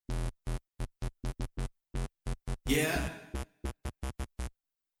Yeah.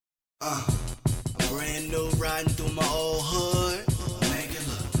 A brand new riding through my old hood. Make it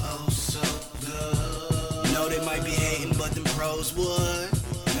look oh so good. You know they might be hating, but them pros would.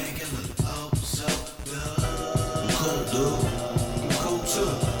 Make it look oh so good. I'm cool, dude. I'm cool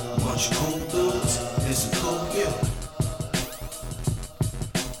too. Bunch of cool dudes and some cool gear.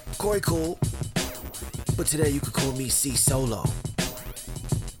 Corey Cool, but today you could call me C Solo,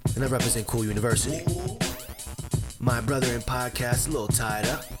 and I represent Cool University. My brother in podcast, a little tied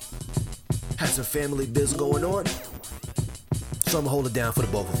up, had some family biz going on, so I'm gonna hold it down for the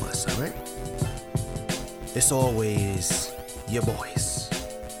both of us, alright? It's always your boys,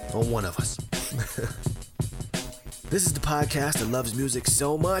 or one of us. This is the podcast that loves music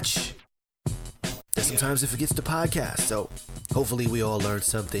so much that sometimes it forgets the podcast, so hopefully we all learned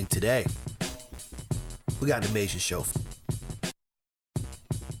something today. We got an amazing show.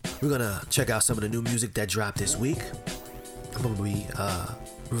 We're gonna check out some of the new music that dropped this week. I'm gonna be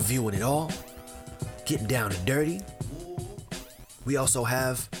reviewing it all, getting down and dirty. We also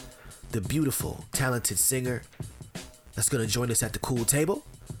have the beautiful, talented singer that's gonna join us at the cool table.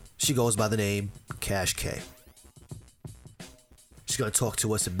 She goes by the name Cash K. She's gonna talk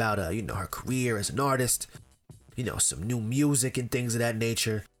to us about her career as an artist, some new music and things of that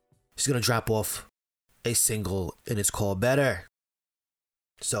nature. She's gonna drop off a single and it's called Better.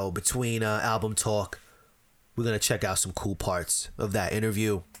 So between album talk, we're gonna check out some cool parts of that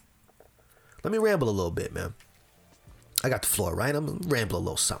interview. Let me ramble a little bit, man. I got the floor, right? I'm gonna ramble a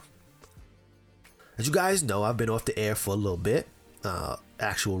little something. As you guys know, I've been off the air for a little bit,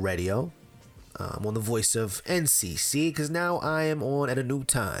 actual radio. I'm on the voice of NCC because now I am on at a new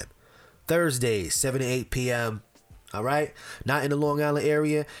time. Thursdays, 7 to 8 p.m. All right? Not in the Long Island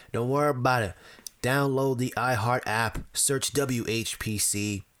area. Don't worry about it. Download the iHeart app. Search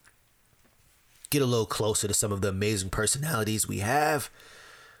WHPC. Get a little closer to some of the amazing personalities we have.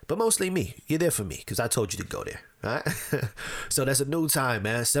 But mostly me. You're there for me because I told you to go there. All right? So that's a new time,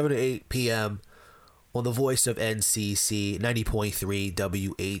 man. 7 to 8 p.m. on the voice of NCC 90.3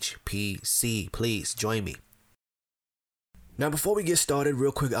 WHPC. Please join me. Now, before we get started,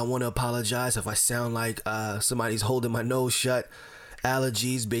 real quick, I want to apologize if I sound like somebody's holding my nose shut.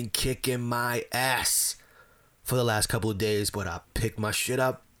 Allergies been kicking my ass for the last couple of days, but I picked my shit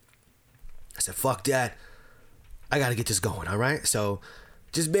up. I said, fuck that. I got to get this going, all right? So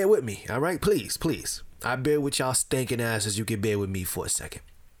just bear with me, all right? Please. I bear with y'all stinking asses. You can bear with me for a second.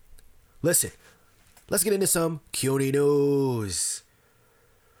 Listen, let's get into some CUNY news.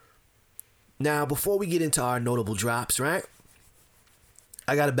 Now, before we get into our notable drops, right?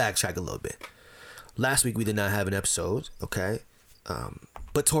 I got to backtrack a little bit. Last week we did not have an episode, okay?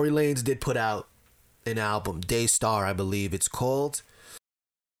 But Tory Lanez did put out an album, Daystar, I believe it's called.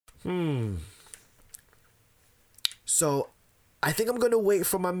 So I think I'm going to wait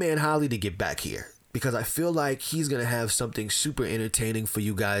for my man Holly to get back here because I feel like he's going to have something super entertaining for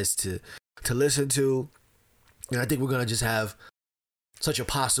you guys to listen to. And I think we're going to just have such a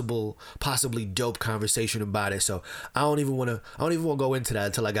possibly dope conversation about it. So I don't even want to go into that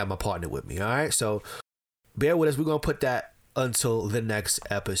until I got my partner with me. All right. So bear with us. We're going to put that until the next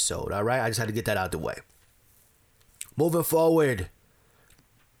episode. All right. I just had to get that out the way. Moving forward.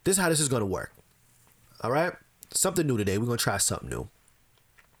 This is how this is going to work. All right. Something new today. We're going to try something new.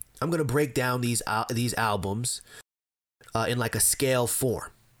 I'm going to break down these albums in like a scale form.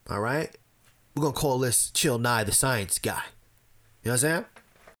 All right. We're going to call this Chill Nye the Science Guy. You know what I'm saying?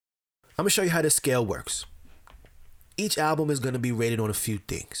 I'm going to show you how this scale works. Each album is going to be rated on a few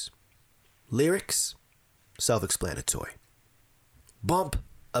things. Lyrics, self-explanatory. Bump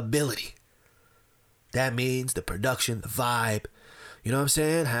ability. That means the production, the vibe. You know what I'm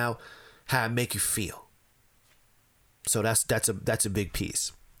saying? How it make you feel. So that's a big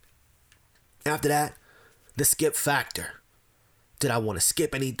piece. After that, the skip factor. Did I want to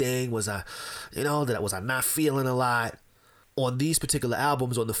skip anything? Was I not feeling a lot? On these particular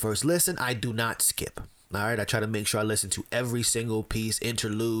albums, on the first listen, I do not skip. All right, I try to make sure I listen to every single piece,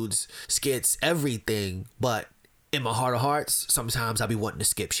 interludes, skits, everything. But in my heart of hearts, sometimes I be wanting to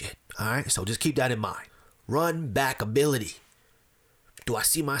skip shit. All right, so just keep that in mind. Run back ability. Do I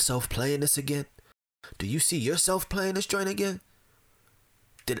see myself playing this again? Do you see yourself playing this joint again?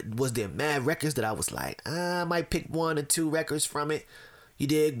 Was there mad records that I was like, I might pick 1 or 2 records from it? You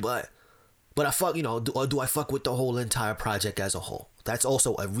dig? But I fuck, do I fuck with the whole entire project as a whole? That's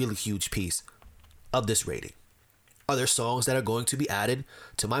also a really huge piece of this rating. Are there songs that are going to be added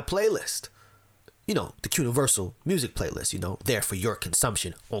to my playlist? The Universal Music playlist, there for your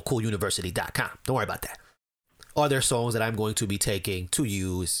consumption on cooluniversity.com. Don't worry about that. Are there songs that I'm going to be taking to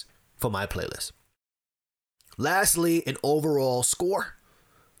use for my playlist? Lastly, an overall score.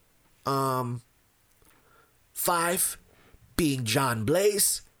 5 being John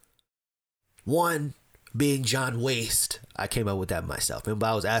Blaze. 1 being John Waste. I came up with that myself. Remember,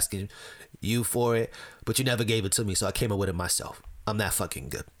 I was asking you for it, but you never gave it to me, so I came up with it myself. I'm that fucking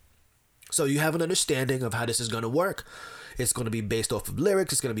good. So you have an understanding of how this is going to work. It's going to be based off of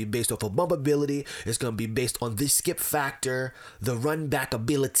lyrics. It's going to be based off of bumpability. It's going to be based on the skip factor, the run back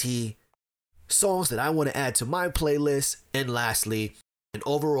ability, songs that I want to add to my playlist, and lastly, an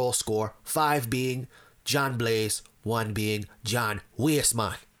overall score, 5 being John Blaze, 1 being John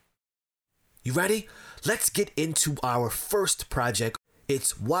Weissman. You ready? Let's get into our first project.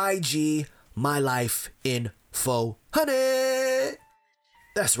 It's YG My Life Info Honey.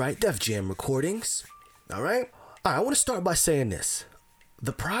 That's right, Def Jam Recordings. All right, I want to start by saying this.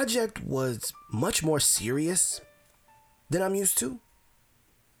 The project was much more serious than I'm used to.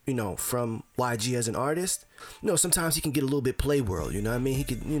 You know, from YG as an artist. You know, sometimes he can get a little bit Playworld, you know what I mean? He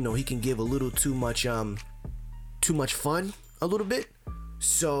can give a little too much fun a little bit.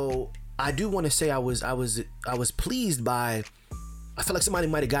 So I do want to say I was pleased by, I felt like somebody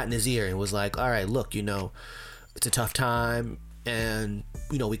might have gotten his ear and was like, all right, look, you know, it's a tough time and,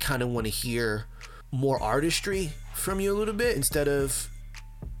 you know, we kind of want to hear more artistry from you a little bit instead of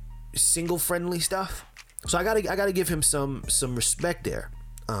single friendly stuff. So I gotta give him some respect there.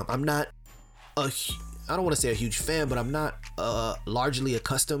 I'm not I don't want to say a huge fan, but I'm not largely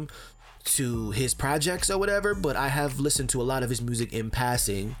accustomed to his projects or whatever, but I have listened to a lot of his music in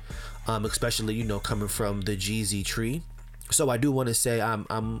passing, especially, you know, coming from the Jeezy tree. So I do want to say I'm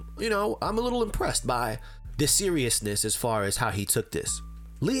a little impressed by the seriousness as far as how he took this.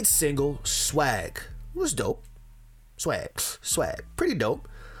 Lead single Swag was dope. Swag, pretty dope.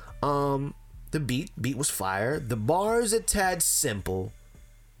 The beat was fire. The bars a tad simple,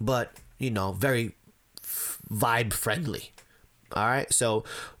 but you know, very vibe friendly. All right, so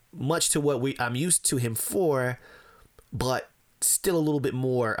much to what I'm used to him for, but still a little bit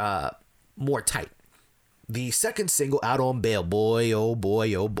more tight. The second single, Out on Bail, boy, oh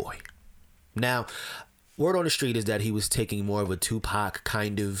boy, oh boy. Now, word on the street is that he was taking more of a Tupac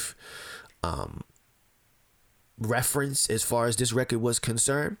kind of reference as far as this record was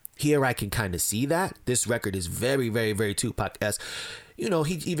concerned. Here I can kind of see that. This record is very, very, very Tupac-esque. You know,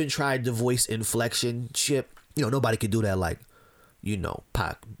 he even tried the voice inflection shit. You know, nobody could do that like, you know,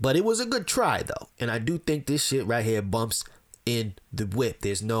 Pac. But it was a good try, though. And I do think this shit right here bumps in the whip.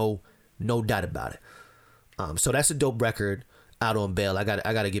 There's no doubt about it. So that's a dope record, Out on Bail. I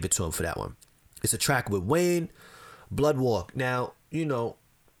gotta give it to him for that one. It's a track with Wayne, Bloodwalk. Now, you know,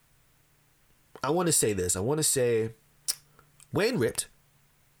 I want to say this. I want to say Wayne ripped.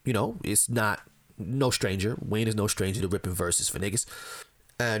 You know, it's no stranger. Wayne is no stranger to ripping verses for niggas.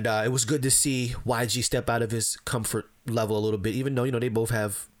 And it was good to see YG step out of his comfort level a little bit, even though, you know, they both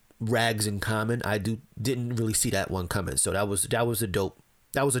have rags in common. I didn't really see that one coming. So that was a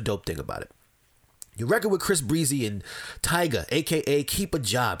dope thing about it. Your record with Chris Breezy and Tyga, aka Keep a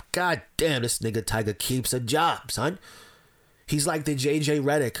Job. God damn, this nigga Tyga keeps a job, son. He's like the JJ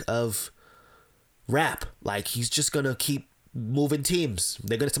Redick of rap. Like, he's just gonna keep moving teams.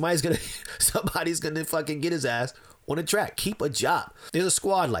 Somebody's gonna fucking get his ass on a track. Keep a job. There's a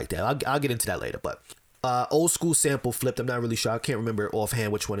squad like that. I'll get into that later. But old school sample flipped. I'm not really sure. I can't remember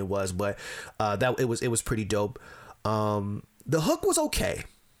offhand which one it was, but that it was pretty dope. The hook was okay.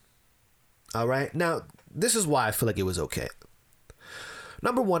 All right. Now, this is why I feel like it was okay.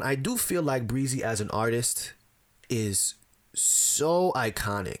 Number one, I do feel like Breezy as an artist is so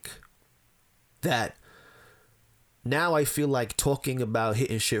iconic that now I feel like talking about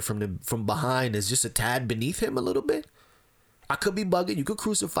hitting shit from behind is just a tad beneath him a little bit. I could be bugging. You could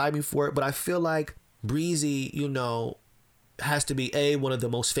crucify me for it, but I feel like Breezy, you know, has to be one of the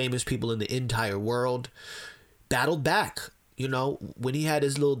most famous people in the entire world. Battled back. You know, when he had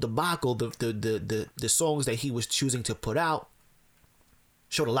his little debacle, the songs that he was choosing to put out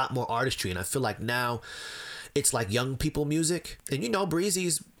showed a lot more artistry. And I feel like now it's like young people music. And, you know,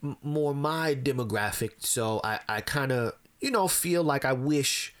 Breezy's more my demographic. So I kind of, you know, feel like I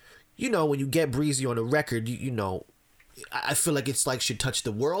wish, you know, when you get Breezy on a record, you know, I feel like it's like should touch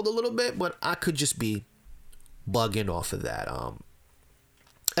the world a little bit. But I could just be bugging off of that.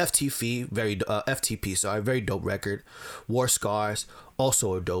 FTP, very dope record. War Scars,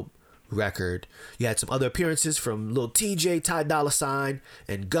 also a dope record. You had some other appearances from Lil TJ, Ty Dolla $ign,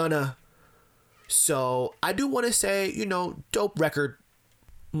 and Gunna. So I do want to say, you know, dope record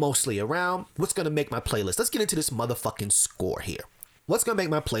mostly around. What's going to make my playlist? Let's get into this motherfucking score here. What's going to make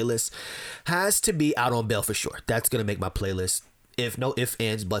my playlist has to be Out on Bail for sure. That's going to make my playlist If no ifs,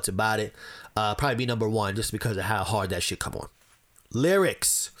 ands, buts about it. Probably be number one just because of how hard that shit come on.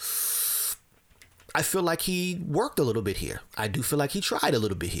 Lyrics. I feel like he worked a little bit here. I do feel like he tried a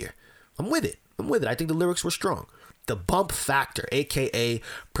little bit here. I'm with it. I think the lyrics were strong. The bump factor, aka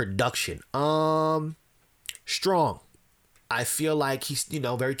production. Strong. I feel like he's,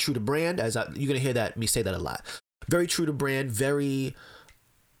 very true to brand. You're gonna hear me say that a lot. Very true to brand, very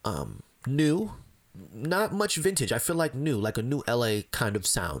new. Not much vintage. I feel like new, like a new LA kind of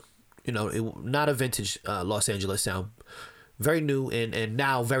sound. Not a vintage Los Angeles sound. Very new and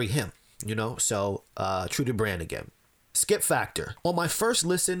now very him, So true to brand again. Skip factor. On my first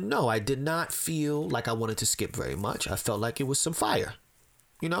listen, no, I did not feel like I wanted to skip very much. I felt like it was some fire.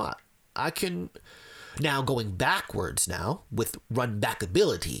 I can now going backwards now with run back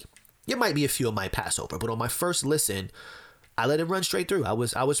ability. There might be a few I might pass over, but on my first listen, I let it run straight through. I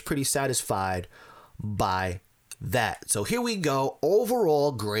was pretty satisfied by that. So here we go.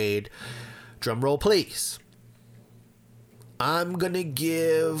 Overall grade. Drum roll, please. I'm gonna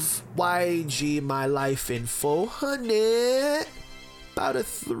give YG My Life in 400 about a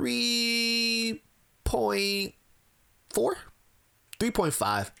 3.4,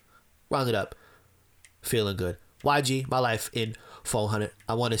 3.5. Round it up. Feeling good. YG My Life in 400.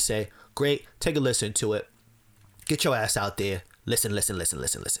 I want to say, great. Take a listen to it. Get your ass out there. Listen. Let's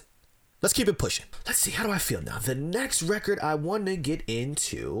keep it pushing. Let's see, how do I feel now? The next record I want to get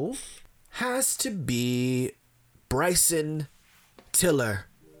into has to be Bryson Tiller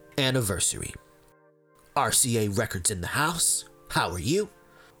Anniversary. RCA Records in the house. How are you?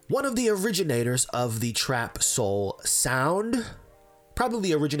 One of the originators of the trap soul sound. Probably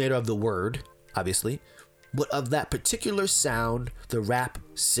the originator of the word, obviously. But of that particular sound, the rap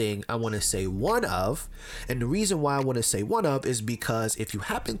sing, I want to say one of. And the reason why I want to say one of is because if you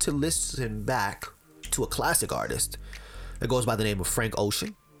happen to listen back to a classic artist that goes by the name of Frank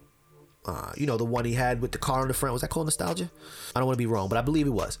Ocean, the one he had with the car on the front, was that called Nostalgia? I don't want to be wrong, but I believe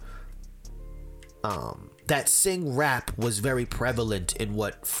it was. That sing rap was very prevalent in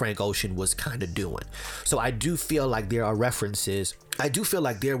what Frank Ocean was kind of doing. So I do feel like there are references. I do feel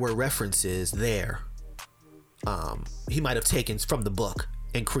like there were references there. He might have taken from the book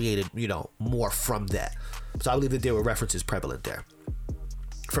and created, more from that. So I believe that there were references prevalent there.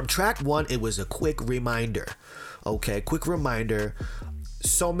 From track one, it was a quick reminder. Okay, quick reminder.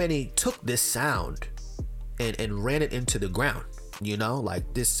 So many took this sound and ran it into the ground.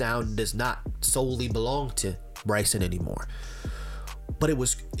 Like this sound does not solely belong to Bryson anymore. But it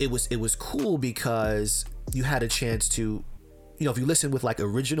was cool because you had a chance to, if you listen with like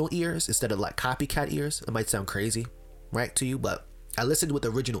original ears instead of like copycat ears, it might sound crazy, right, to you, but I listened with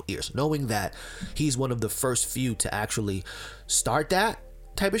original ears, knowing that he's one of the first few to actually start that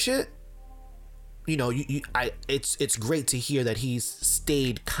type of shit. It's great to hear that he's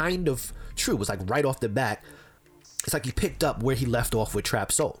stayed kind of true. It was like right off the bat, it's like he picked up where he left off with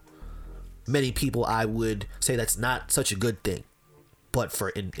trap soul. Many people, I would say that's not such a good thing, but for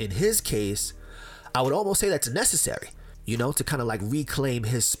in his case, I would almost say that's necessary, to kind of like reclaim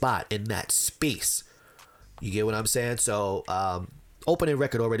his spot in that space. You get what I'm saying? So opening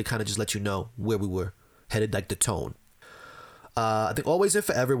record already kind of just let you know where we were headed, like the tone. I think Always and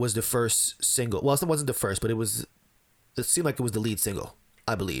Forever was the first single. Well, it wasn't the first, but it seemed like it was the lead single,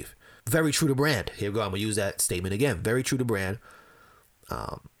 I believe. Very true to brand. Here we go. I'm going to use that statement again. Very true to brand.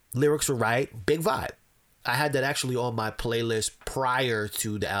 Lyrics were right. Big vibe. I had that actually on my playlist prior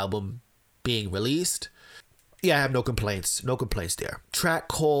to the album being released. Yeah, I have no complaints. No complaints there. Track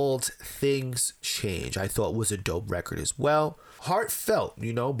called Things Change, I thought was a dope record as well. Heartfelt,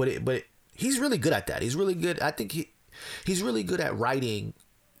 but he's really good at that. He's really good. I think he's really good at writing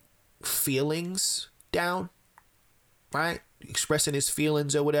feelings down, right? Expressing his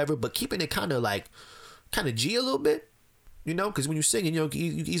feelings or whatever, but keeping it kind of G a little bit, because when you're singing, you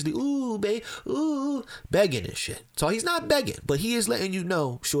easily, ooh, babe, ooh, begging and shit. So he's not begging, but he is letting you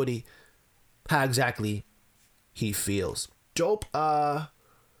know, shorty, how exactly he feels. Dope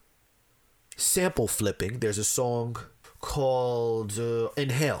sample flipping. There's a song called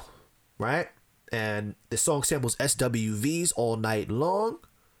Inhale, right? And the song samples SWV's All Night Long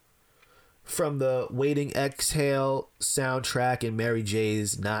from the Waiting Exhale soundtrack and Mary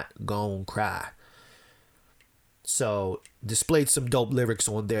J's Not Gon' Cry. So displayed some dope lyrics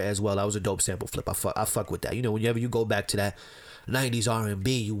on there as well. That was a dope sample flip. I fuck with that. Whenever you go back to that 90s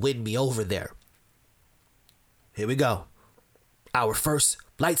R&B, you win me over there. Here we go. Our first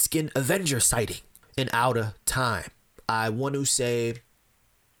light-skinned Avenger sighting in Outer Time. I want to say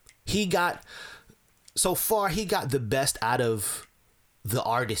so far he got the best out of the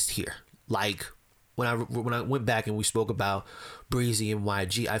artist here. Like, when I went back and we spoke about Breezy and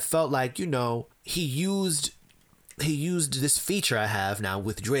YG, I felt like, you know, he used this feature I have now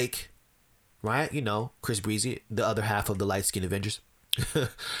with Drake, right? You know, Chris Breezy, the other half of the Light Skin Avengers.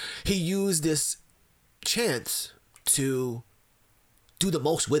 He used this chance to do the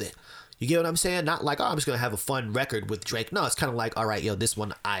most with it. You get what I'm saying? Not like, oh, I'm just gonna have a fun record with Drake. No, it's kind of like, all right, yo, this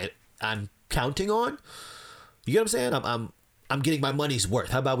one I'm counting on. You get what I'm saying? I'm getting my money's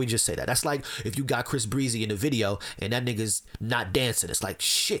worth. How about we just say that? That's like if you got Chris Breezy in a video and that nigga's not dancing. It's like,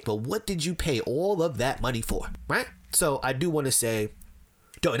 shit, but what did you pay all of that money for, right? So I do want to say,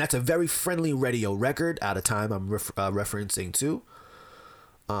 and that's a very friendly radio record out of time I'm referencing to.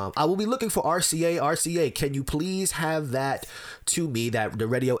 I will be looking for RCA. RCA, can you please have that to me, that the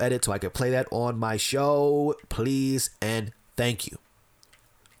radio edit, so I can play that on my show, please, and thank you.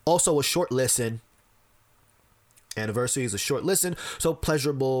 Also, a short listen. Anniversary is a short listen, so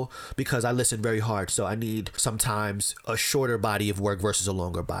pleasurable because I listen very hard, so I need sometimes a shorter body of work versus a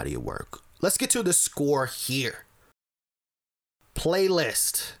longer body of work. Let's get to the score here.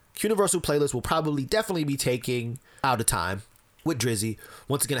 Playlist. Universal Playlist will definitely be taking Out of Time with Drizzy.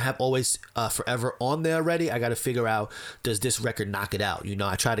 Once again, I have Always Forever on there already. I gotta figure out, does this record knock it out? You know,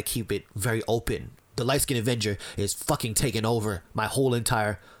 I try to keep it very open. The Light Skin Avenger is fucking taking over my whole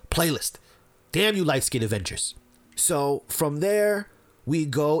entire playlist. Damn you, Light Skin Avengers. So from there, we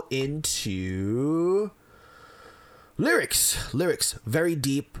go into lyrics. Lyrics, very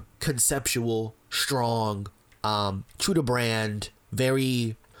deep, conceptual, strong, true to brand,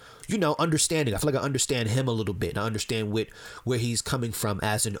 very, you know, understanding. I feel like I understand him a little bit, and I understand where he's coming from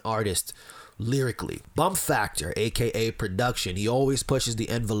as an artist lyrically. Bump factor, aka production. He always pushes the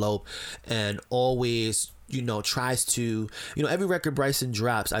envelope and always, you know, tries to, you know, every record Bryson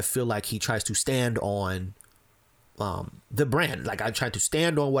drops, I feel like he tries to stand on the brand. Like, I try to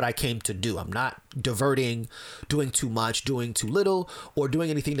stand on what I came to do. I'm not diverting, doing too much, doing too little, or doing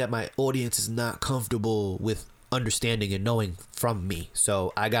anything that my audience is not comfortable with understanding and knowing from me.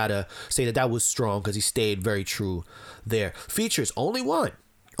 So I gotta say that was strong because he stayed very true there. Features, only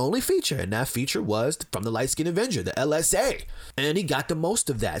feature, and that feature was from the Light Skin Avenger, the LSA, and he got the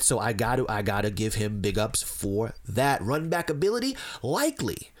most of that. So I gotta give him big ups for that. Run back ability,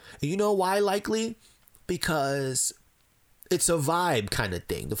 likely. And you know why likely? Because it's a vibe kind of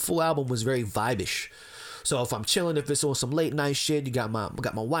thing. The full album was very vibe-ish. So if I'm chilling, if it's on some late night shit, you got my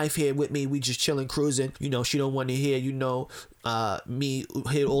wife here with me, we just chilling, cruising. You know, she don't want to hear, you know, me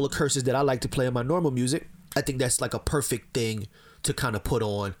hear all the curses that I like to play in my normal music. I think that's like a perfect thing to kind of put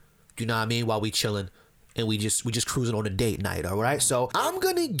on, you know what I mean, while we chilling and we just cruising on a date night, all right? So I'm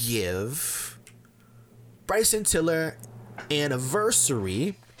gonna give Bryson Tiller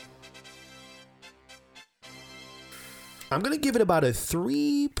Anniversary, I'm going to give it about a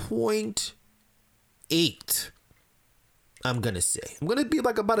 3.8. I'm going to say. I'm going to be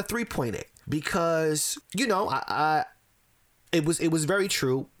like about a 3.8 because, you know, it was very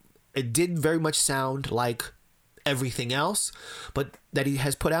true. It did very much sound like everything else but that he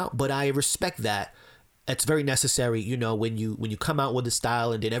has put out, but I respect that. It's very necessary, you know, when you come out with a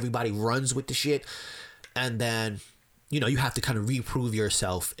style and then everybody runs with the shit, and then, you know, you have to kind of reprove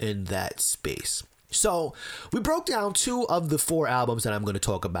yourself in that space. So we broke down 2 of the 4 albums that I'm going to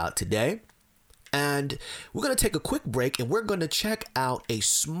talk about today. And we're going to take a quick break and we're going to check out a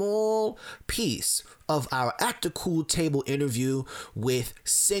small piece of our At the Cool Table interview with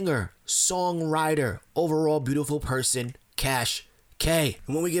singer, songwriter, overall beautiful person, Cash K.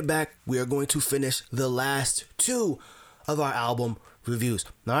 And when we get back, we are going to finish the last 2 of our album reviews.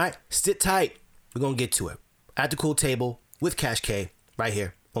 All right, sit tight. We're going to get to it. At the Cool Table with Cash K right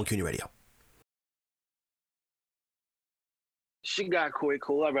here on CUNY Radio. She got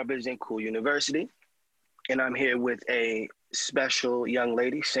Cool. I represent Cool University, and I'm here with a special young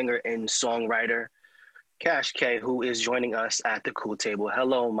lady, singer and songwriter, Cash K, who is joining us at the Cool Table.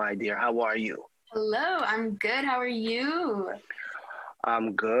 Hello, my dear. How are you? Hello, I'm good. How are you?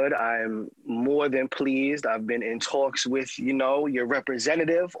 I'm good. I'm more than pleased. I've been in talks with, you know, your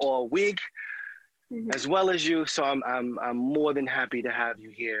representative all week, as well as you. So I'm more than happy to have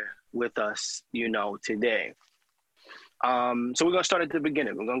you here with us, you know, today. So we're going to start at the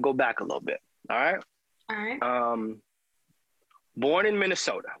beginning. We're going to go back a little bit. All right? All right. Born in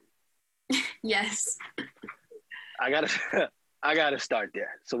Minnesota. Yes. I gotta start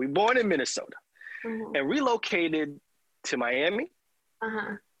there. So we born in Minnesota and relocated to Miami.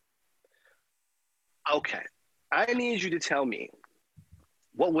 Okay. I need you to tell me,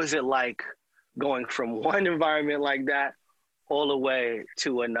 what was it like going from one environment like that all the way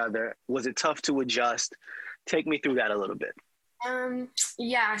to another? Was it tough to adjust? Take me through that a little bit.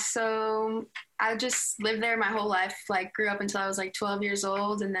 Yeah, so I just lived there my whole life, like grew up until I was like 12 years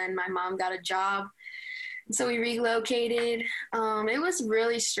old, and then my mom got a job. And so we relocated. It was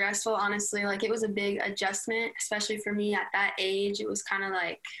really stressful, honestly. Like it was a big adjustment, especially for me at that age. It was kind of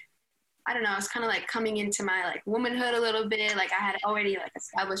like, I don't know, it's kind of like coming into my like womanhood a little bit. Like I had already like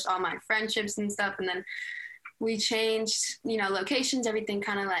established all my friendships and stuff, and then we changed, locations, everything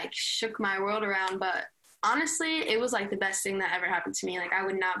kind of like shook my world around. But honestly, it was like the best thing that ever happened to me. Like I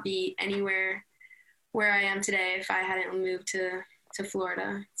would not be anywhere where I am today if I hadn't moved to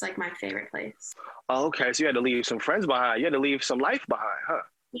Florida. It's like my favorite place. Oh, okay. So you had to leave some friends behind. You had to leave some life behind, huh?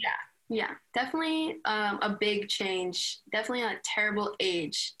 Yeah, definitely a big change. Definitely a terrible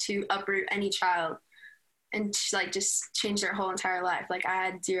age to uproot any child and like just change their whole entire life. Like I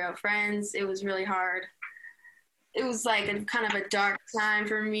had 0 friends. It was really hard. It was like a kind of a dark time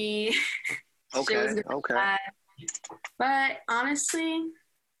for me. Okay. Bad. But honestly,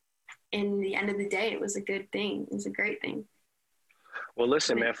 in the end of the day, it was a good thing. It was a great thing. Well,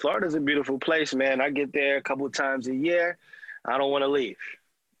 listen, man, Florida's a beautiful place, man. I get there a couple of times a year. I don't want to leave.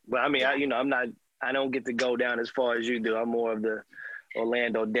 But I mean, I don't get to go down as far as you do. I'm more of the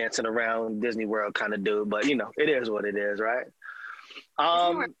Orlando dancing around Disney World kind of dude. But, it is what it is, right?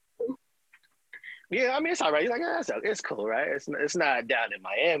 Yeah, I mean, it's all right. You're like, it's cool, right? It's not down in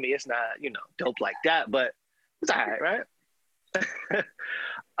Miami. It's not, dope like that, but it's all right, right?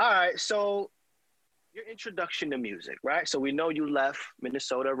 All right, so your introduction to music, right? So we know you left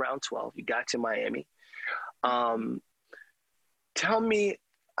Minnesota around 12. You got to Miami. Tell me,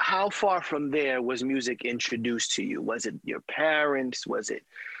 how far from there was music introduced to you? Was it your parents? Was it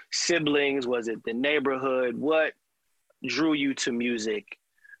siblings? Was it the neighborhood? What drew you to music?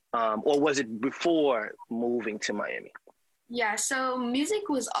 Or was it before moving to Miami? Yeah, so music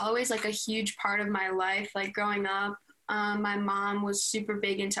was always like a huge part of my life. Like growing up, my mom was super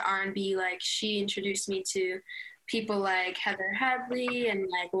big into R&B. Like she introduced me to people like Heather Hadley and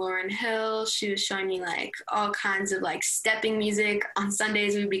like Lauryn Hill. She was showing me like all kinds of like stepping music. On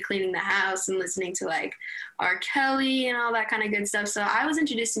Sundays, we'd be cleaning the house and listening to like R. Kelly and all that kind of good stuff. So I was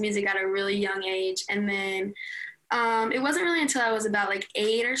introduced to music at a really young age. And then it wasn't really until I was about like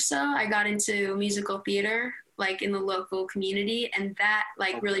 8 or so, I got into musical theater, like in the local community. And that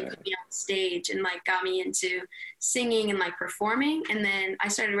like really put me on stage and like got me into singing and like performing. And then I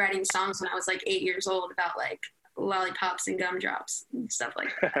started writing songs when I was like 8 years old about like lollipops and gumdrops and stuff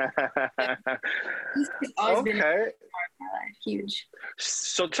like that. It's always been a part of my life. Huge.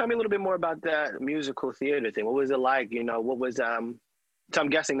 So tell me a little bit more about that musical theater thing. What was it like? What was so I'm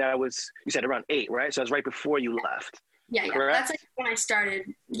guessing that was, you said around 8, right? So it was right before you left. Yeah. Correct? That's like when I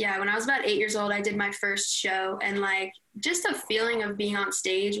started. Yeah, when I was about 8 years old, I did my first show, and like just the feeling of being on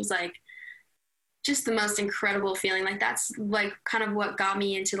stage was like just the most incredible feeling. Like that's like kind of what got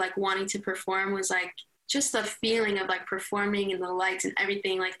me into like wanting to perform, was like just the feeling of like performing and the lights and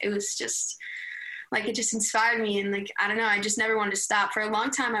everything. Like it was just like, it just inspired me. And like, I don't know, I just never wanted to stop. For a long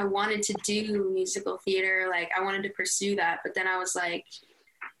time, I wanted to do musical theater. Like I wanted to pursue that. But then I was like,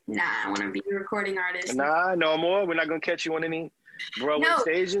 nah, I want to be a recording artist. Nah, no more. We're not going to catch you on any Broadway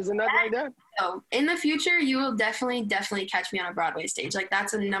stages and nothing like that? No. In the future, you will definitely catch me on a Broadway stage. Like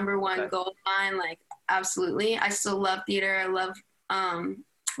that's a number one goal of mine. Like absolutely. I still love theater. I love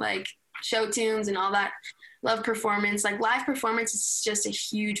like show tunes and all that. Love performance. Like live performance is just a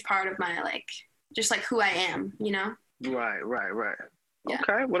huge part of my like, just like who I am, Right. Yeah.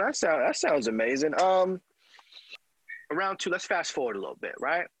 Okay, well that sounds amazing. Let's fast forward a little bit,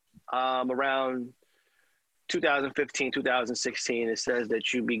 right? Around 2015, 2016, it says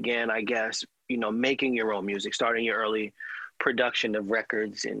that you began, I guess, making your own music, starting your early production of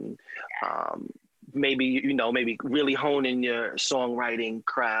records, and maybe really honing your songwriting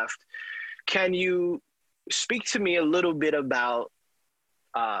craft. Can you speak to me a little bit about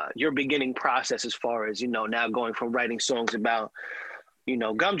your beginning process as far as, now going from writing songs about,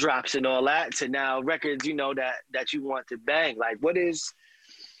 gumdrops and all that to now records, that you want to bang? Like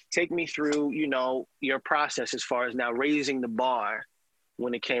take me through, your process as far as now raising the bar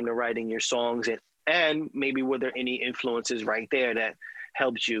when it came to writing your songs, and maybe were there any influences right there that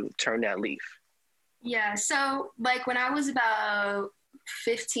helped you turn that leaf? Yeah. So like when I was about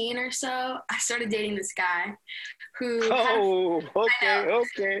 15 or so, I started dating this guy who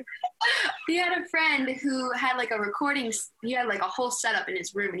he had a friend who had like he had like a whole setup in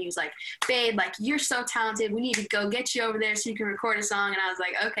his room, and he was like, babe, like you're so talented, we need to go get you over there so you can record a song. And I was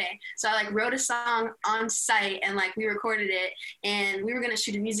like, okay. So I like wrote a song on site, and like we recorded it, and we were gonna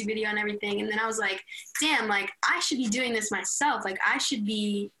shoot a music video and everything. And then I was like, damn, like I should be doing this myself. Like I should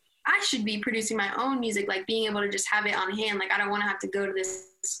be I should be producing my own music, like being able to just have it on hand. Like I don't want to have to go to this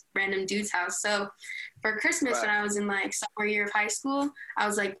random dude's house. So for Christmas, when I was in like sophomore year of high school, I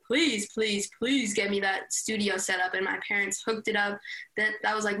was like, please, please, please get me that studio set up. And my parents hooked it up.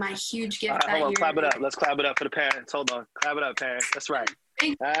 That was like my huge gift that hold on, year. clap it up. Let's clap it up for the parents. Hold on. Clap it up, parents. That's right.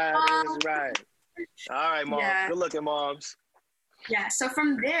 That is right. All right, moms. Yeah. Good looking, moms. Yeah. So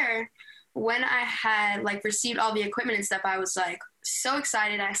from there, when I had like received all the equipment and stuff, I was like so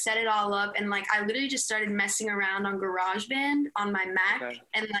excited. I set it all up and like I literally just started messing around on GarageBand on my Mac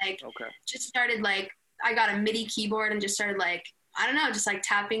and like just started like I got a MIDI keyboard and just started like I don't know, just like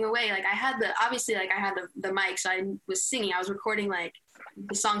tapping away. Like I had the mic, so I was singing. I was recording like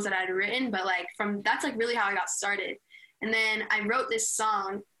the songs that I had written, but like that's like really how I got started. And then I wrote this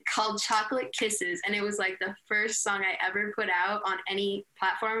song called Chocolate Kisses, and it was like the first song I ever put out on any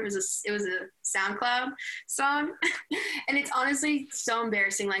platform. It was a SoundCloud song. And it's honestly so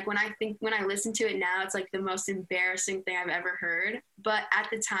embarrassing. Like when I listen to it now, it's like the most embarrassing thing I've ever heard. But at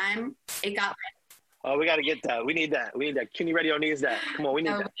the time, it got oh, we got to get that. We need that. Kenny Radio needs that. Come on, we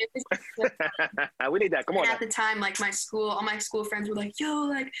need that. We need that. Come on. At the time, like all my school friends were like, yo,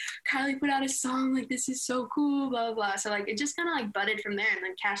 like Kylie put out a song. Like, this is so cool, blah, blah, blah. So like, it just kind of like budded from there. And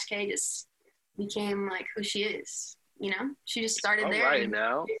then Cash K just became like who she is, you know? She just started there. Right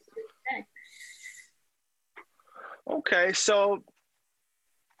now. Okay. So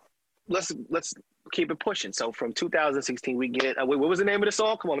let's keep it pushing. So from 2016, we get what was the name of the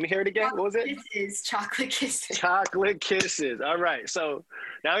song? Come on, let me hear it again. What was it? Kisses, Chocolate Kisses. Chocolate Kisses. All right. So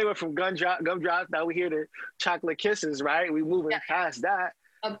now we went from Gumdrops. Now we hear the Chocolate Kisses, right? We moving past that.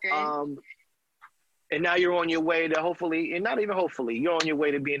 Upgrade. And now you're on your way to hopefully, and not even hopefully, you're on your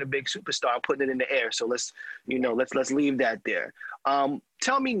way to being a big superstar, putting it in the air. So let's leave that there.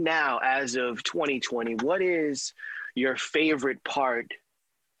 Tell me now, as of 2020, what is your favorite part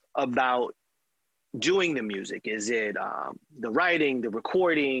about doing the music? Is it the writing, the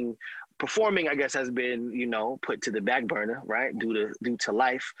recording, performing? I guess has been put to the back burner, right, due to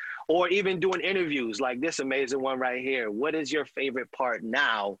life, or even doing interviews like this amazing one right here. What is your favorite part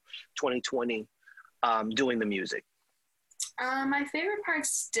now, 2020, doing the music? My favorite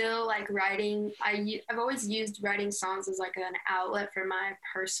part's still like writing. I've always used writing songs as like an outlet for my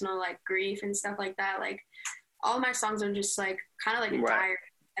personal like grief and stuff like that. Like all my songs are just like kind of like a diary.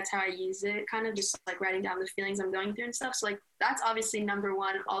 That's how I use it, kind of just like writing down the feelings I'm going through and stuff. So like that's obviously number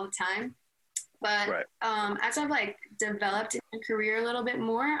one all the time. But as I've like developed in my career a little bit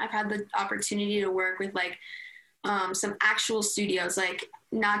more, I've had the opportunity to work with like some actual studios, like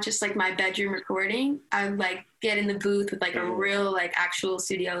not just like my bedroom recording. I would like get in the booth with like a real like actual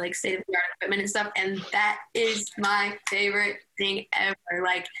studio, like state of the art equipment and stuff. And that is my favorite thing ever.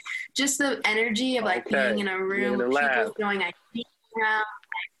 Like just the energy of like being in a room with people throwing ideas around.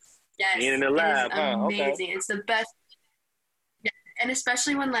 Yes, being in the lab, amazing. Okay. It's the best. Yeah. And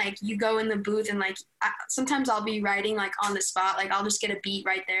especially when like you go in the booth and like sometimes I'll be writing like on the spot, like I'll just get a beat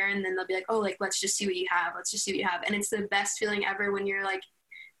right there and then they'll be like, oh, like let's just see what you have. And it's the best feeling ever when you're like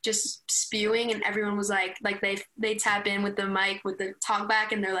just spewing and everyone was like they tap in with the mic with the talk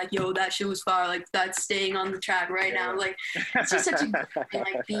back and they're like, yo, that shit was fire, like that's staying on the track right now. Like it's just such a good thing,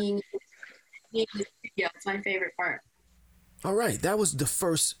 like being in the studio. It's my favorite part. All right, that was the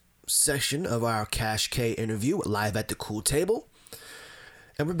first session of our Cash K interview live at the Cool Table,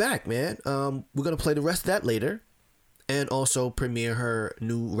 and we're back, man. We're gonna play the rest of that later and also premiere her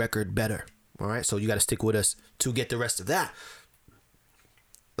new record, Better. All right, so you got to stick with us to get the rest of that.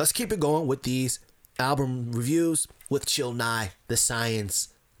 Let's keep it going with these album reviews with Chill Nye, the science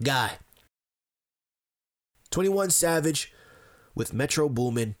guy. 21 Savage with Metro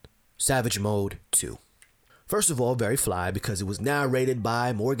Boomin, Savage Mode 2. First of all, very fly because it was narrated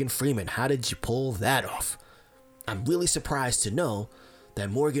by Morgan Freeman. How did you pull that off? I'm really surprised to know that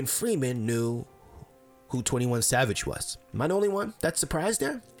Morgan Freeman knew who 21 Savage was. Am I the only one that's surprised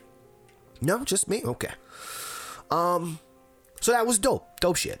there? No, just me? Okay. So that was dope.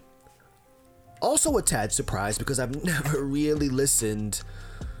 Dope shit. Also a tad surprised because I've never really listened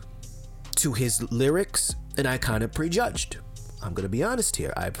to his lyrics and I kind of prejudged. I'm going to be honest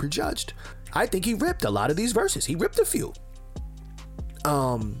here. I prejudged. I think he ripped a lot of these verses. He ripped a few.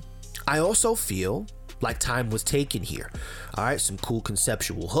 I also feel like time was taken here. All right, some cool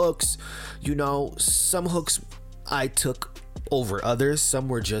conceptual hooks. Some hooks I took over others. Some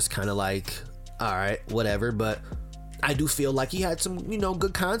were just kind of like, all right, whatever. But I do feel like he had some,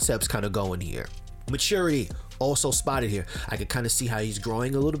 good concepts kind of going here. Maturity also spotted here. I could kind of see how he's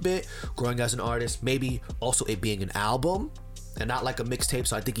growing a little bit, growing as an artist. Maybe also it being an album and not like a mixtape,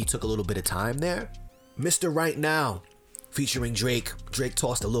 so I think he took a little bit of time there. Mr. Right Now featuring Drake. Drake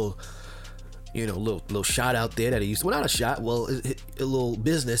tossed a little, little shot out there that he used to, well, not a shot, well, a little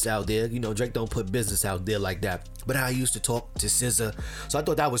business out there. Drake don't put business out there like that. But how he used to talk to SZA. So I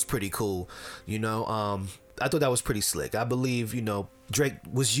thought that was pretty cool. I thought that was pretty slick. I believe, Drake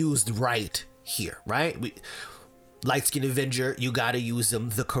was used right here, right? Light Skin Avenger, you gotta use them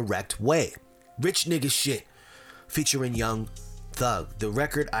the correct way. Rich Nigga Shit, featuring Young Thug. The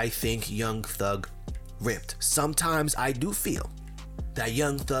record, I think Young Thug ripped. Sometimes I do feel that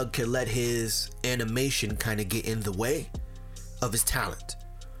Young Thug can let his animation kind of get in the way of his talent.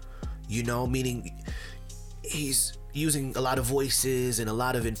 Meaning he's using a lot of voices and a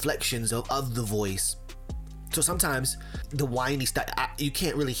lot of inflections of the voice. So sometimes the whiny stuff, you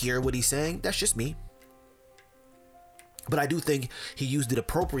can't really hear what he's saying. That's just me. But I do think he used it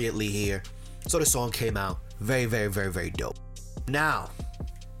appropriately here. So the song came out very, very, very, very dope. Now,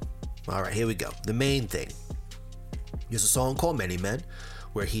 all right, here we go. The main thing. There's a song called Many Men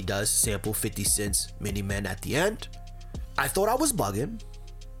where he does sample 50 Cent's Many Men at the end. I thought I was bugging,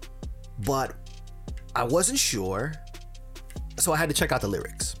 but I wasn't sure. So I had to check out the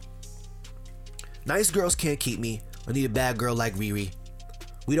lyrics. Nice girls can't keep me. I need a bad girl like Riri.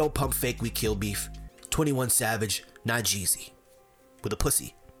 We don't pump fake, we kill beef. 21 Savage, not Jeezy. With a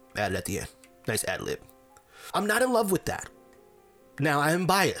pussy added at the end. Nice ad lib. I'm not in love with that. Now I am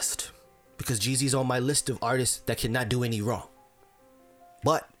biased because Jeezy's on my list of artists that cannot do any wrong.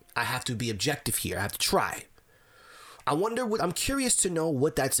 But I have to be objective here. I have to try. I'm curious to know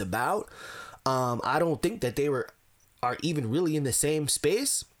what that's about. I don't think that they are even really in the same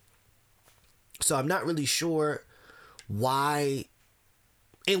space. So I'm not really sure why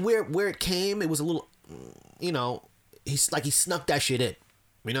and where it came. It was a little, he snuck that shit in,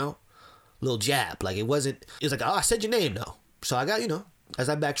 little jab. Like it was like, oh, I said your name though. So I got, as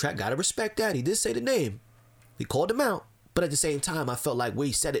I backtrack, gotta respect that. He did say the name. He called him out. But at the same time, I felt like where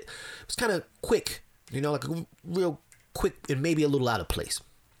he said it was kind of quick, like a real quick and maybe a little out of place.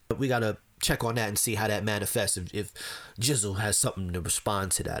 But we gotta check on that and see how that manifests if Jizzle has something to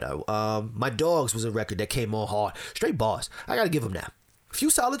respond to that. My Dogs was a record that came on hard. Straight bars. I gotta give him that. A few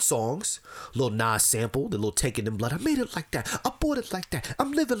solid songs. A little Nas sample, the little Taking in Blood. I made it like that. I bought it like that.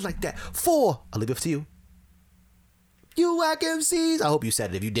 I'm living like that. 4. I'll leave it to you. You whack MCs. I hope you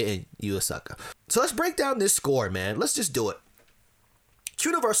said it. If you didn't, you a sucker. So let's break down this score, man. Let's just do it.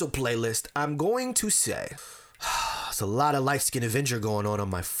 Universal playlist. I'm going to say there's a lot of Light Skin Avenger going on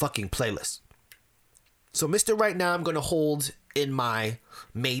my fucking playlist. So Mr. Right Now, I'm going to hold in my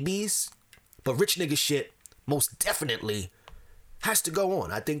maybes. But Rich Nigga Shit most definitely has to go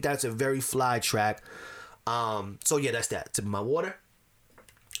on. I think that's a very fly track. So yeah, that's that. Tip of my water.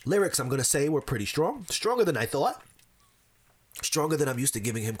 Lyrics, I'm going to say, were pretty strong. Stronger than I thought. Stronger than I'm used to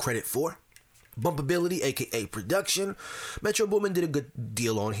giving him credit for. Bumpability, aka production. Metro Boomin did a good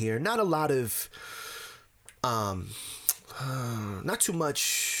deal on here. Not a lot of not too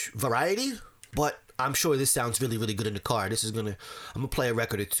much variety, but I'm sure this sounds really, really good in the car. I'm gonna play a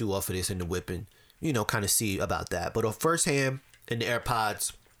record or two off of this in the whip and, kind of see about that. But on first hand, in the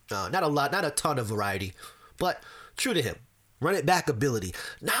AirPods, not a ton of variety, but true to him. Run it back ability.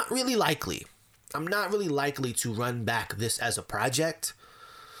 Not really likely. I'm not really likely to run back this as a project.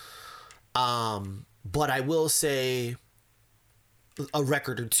 But I will say a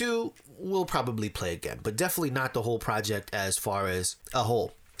record or two we'll probably play again, but definitely not the whole project as far as a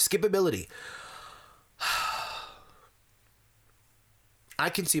whole. Skippability. I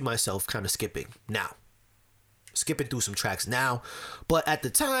can see myself kind of skipping through some tracks now, but at the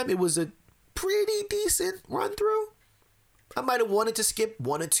time it was a pretty decent run through. I might have wanted to skip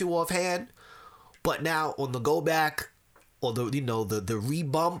one or two offhand, but now on the go back or the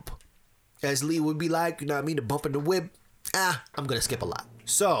rebump, as Lee would be like, the bump in the whip, I'm gonna skip a lot.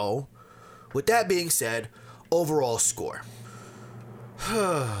 So, with that being said, overall score.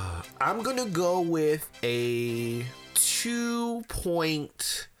 I'm gonna go with a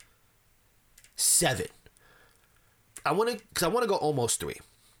 2.7. I want to go almost 3.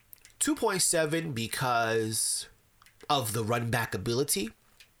 2.7 because of the run back ability.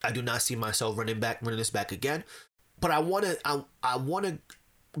 I do not see myself running this back again. But I want to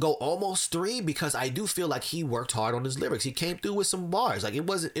go almost 3 because I do feel like he worked hard on his lyrics. He came through with some bars. Like it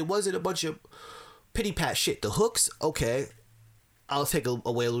wasn't a bunch of pity pat shit. The hooks, okay, I'll take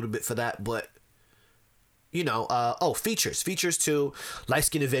away a little bit for that, but features too. Light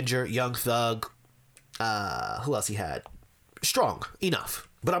Skin Avenger, Young Thug, who else he had? Strong enough.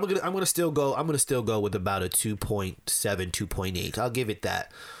 But I'm gonna still go with about a 2.7, 2.8. I'll give it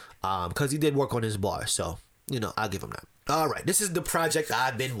that. Because he did work on his bar, so I'll give him that. All right, this is the project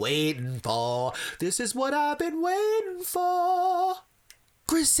I've been waiting for. This is what I've been waiting for.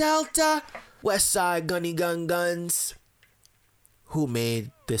 Griselda, Westside Gunny Gun Guns. Who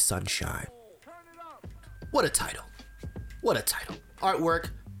made this sunshine? What a title. What a title. Artwork.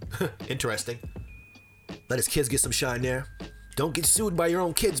 Interesting. Let his kids get some shine there. Don't get sued by your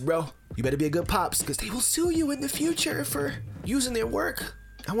own kids, bro. You better be a good pops, because they will sue you in the future for using their work.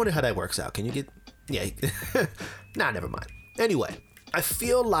 I wonder how that works out. Can you get... Yeah. Nah, never mind. Anyway, I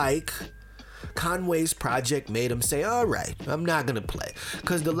feel like Conway's project made him say, all right, I'm not going to play.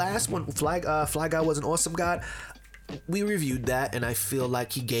 Because the last one, Fly Guy Was an Awesome God, we reviewed that, and I feel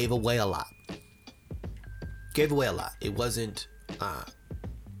like he gave away a lot. It wasn't, a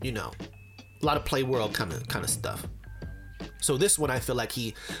lot of Play World kind of stuff. So this one, I feel like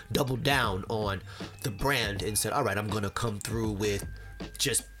he doubled down on the brand and said, all right, I'm going to come through with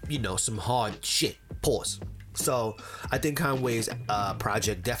just, some hard shit. Pause. So I think Conway's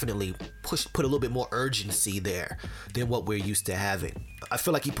project definitely put a little bit more urgency there than what we're used to having. I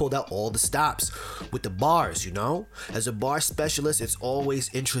feel like he pulled out all the stops with the bars, As a bar specialist, it's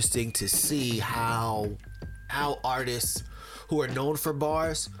always interesting to see how artists who are known for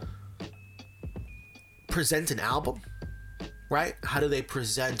bars present an album, right? How do they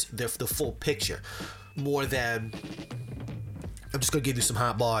present the full picture? More than, I'm just gonna give you some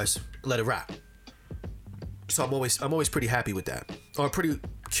hot bars, let it rock. So I'm always pretty happy with that. Or pretty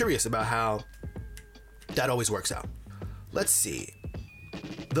curious about how that always works out. Let's see.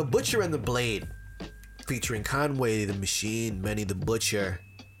 The Butcher and the Blade, featuring Conway the Machine, Manny the Butcher.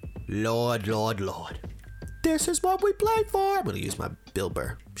 Lord. This is what we play for. I'm gonna use my Bill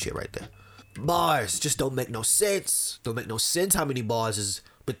Burr shit right there. Bars just don't make no sense. Don't make no sense how many bars is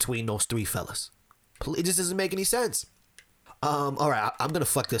between those three fellas. It just doesn't make any sense. Alright, I'm gonna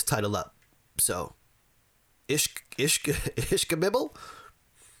fuck this title up. So, Ishkabibble,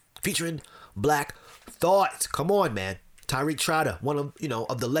 featuring Black Thought. Come on, man. Tariq Trotter, one of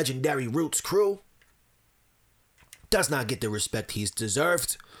the legendary Roots crew, does not get the respect he's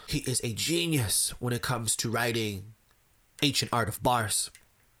deserved. He is a genius when it comes to writing ancient art of bars.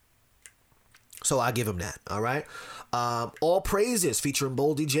 So I give him that, all right? All Praises, featuring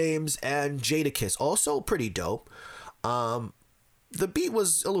Boldy James and Jadakiss, also pretty dope. The beat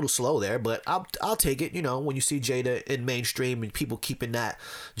was a little slow there, but I'll take it. When you see Jada in mainstream and people keeping that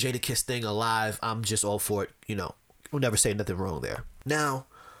Jadakiss thing alive, I'm just all for it. We'll never say nothing wrong there. Now,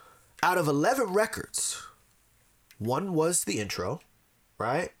 out of 11 records, one was the intro,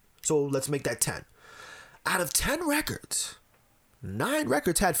 right? So let's make that 10. Out of 10 records, 9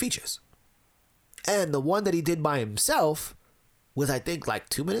 records had features. And the one that he did by himself was, I think, like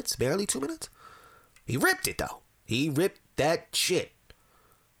 2 minutes, barely 2 minutes. He ripped it, though. He ripped that shit.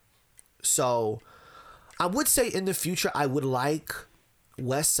 So, I would say in the future, I would like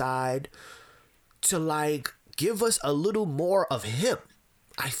Westside to, give us a little more of him.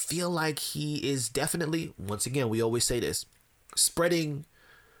 I feel like he is definitely, once again, we always say this,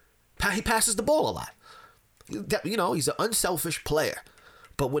 he passes the ball a lot. He's an unselfish player.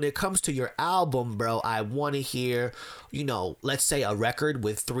 But when it comes to your album, bro, I want to hear, let's say a record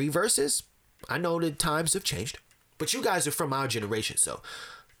with 3 verses. I know the times have changed, but you guys are from our generation. So,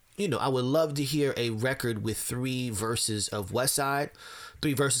 I would love to hear a record with 3 verses of Westside,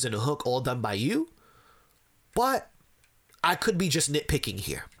 3 verses and a hook, all done by you. But I could be just nitpicking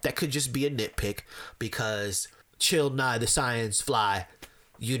here. That could just be a nitpick because Chill Nye, the Science Fly,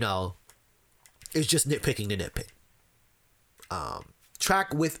 is just nitpicking the nitpick.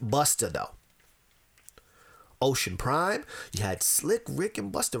 Track with Busta, though. Ocean Prime, you had Slick Rick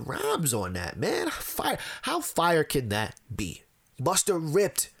and Busta Rhymes on that, man. How fire can that be? Busta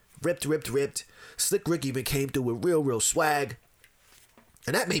ripped. Slick Rick even came through with real swag.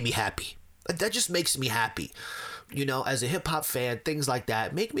 And that made me happy. That just makes me happy. As a hip-hop fan, things like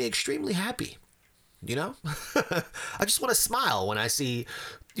that make me extremely happy. I just want to smile when I see,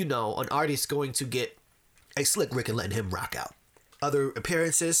 an artist going to get a Slick Rick and letting him rock out. Other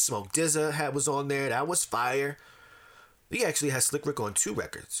appearances, Smoke DZA was on there. That was fire. He actually had Slick Rick on 2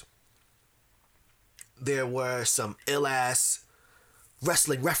 records. There were some ill-ass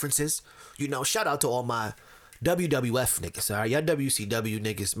wrestling references. Shout out to all my WWF niggas, alright? Y'all WCW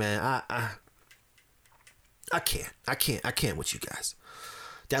niggas, man. I can't with you guys.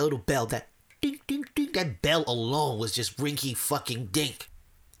 That little bell, that ding, ding, ding, that bell alone was just rinky fucking dink.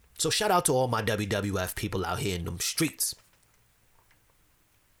 So shout out to all my WWF people out here in them streets.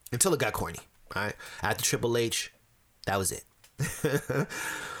 Until it got corny, alright? After Triple H, that was it.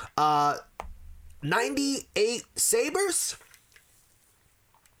 98 Sabres.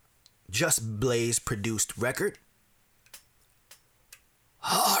 Just Blaze produced record.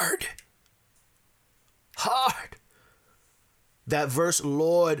 Hard. That verse,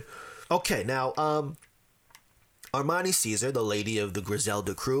 Lord. Okay, now, Armani Caesar, the lady of the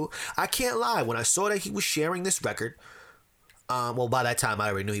Griselda crew, I can't lie. When I saw that he was sharing this record, well, by that time, I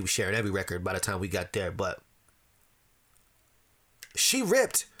already knew he was sharing every record by the time we got there, but she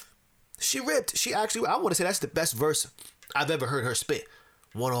ripped. She actually, I want to say that's the best verse I've ever heard her spit,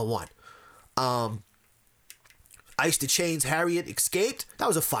 one-on-one. Ice the Chains, Harriet Escaped. That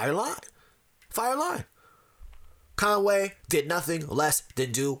was a fire line. Conway did nothing less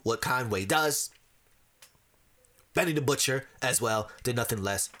than do what Conway does. Benny the Butcher, as well, did nothing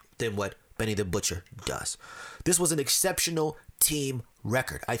less than what Benny the Butcher does. This was an exceptional team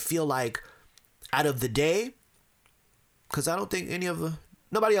record. I feel like out of the day, because I don't think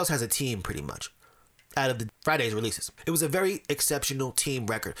nobody else has a team pretty much out of the Friday's releases. It was a very exceptional team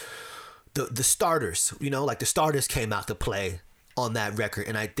record. The starters, like the starters came out to play on that record,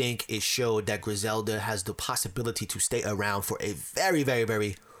 and I think it showed that Griselda has the possibility to stay around for a very, very,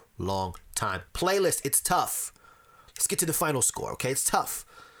 very long time. Playlist, it's tough. Let's get to the final score, okay? It's tough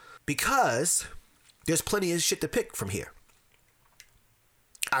because there's plenty of shit to pick from here.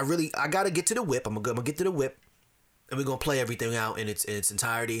 I gotta get to the whip. I'm gonna get to the whip, and we're gonna play everything out in its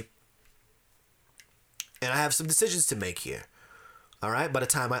entirety. And I have some decisions to make here. All right, by the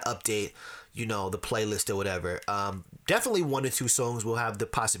time I update, the playlist or whatever, definitely 1 or 2 songs will have the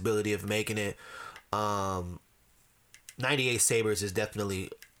possibility of making it. 98 Sabres is definitely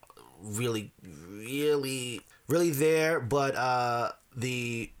really, really, really there, but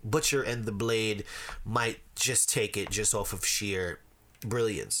the Butcher and the Blade might just take it just off of sheer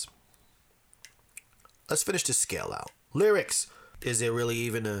brilliance. Let's finish the scale out. Lyrics. Is there really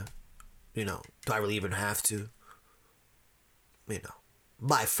even do I really even have to?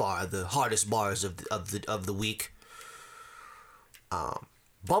 By far the hardest bars of the week.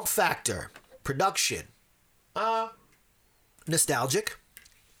 Bump factor, production, nostalgic,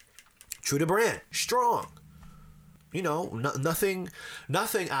 true to brand, strong. Nothing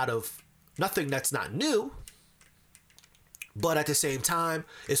that's not new. But at the same time,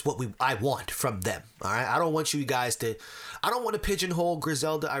 it's what I want from them. All right, I don't want you guys to. I don't want to pigeonhole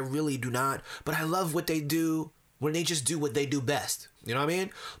Griselda. I really do not. But I love what they do when they just do what they do best. You know what I mean?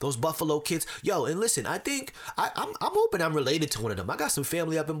 Those Buffalo kids. Yo, and listen, I think I'm hoping I'm related to one of them. I got some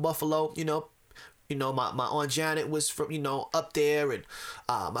family up in Buffalo. My Aunt Janet was from, up there, and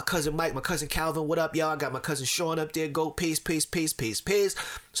my cousin Mike, my cousin Calvin, what up, y'all? I got my cousin Sean up there. Go peace.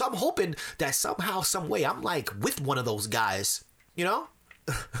 So I'm hoping that somehow, some way, I'm like with one of those guys,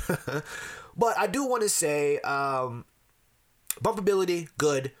 But I do want to say, bumpability,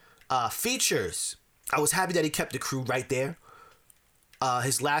 good. Features. I was happy that he kept the crew right there.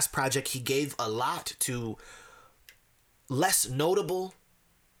 His last project, he gave a lot to less notable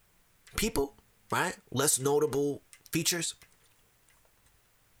people, right? Less notable features.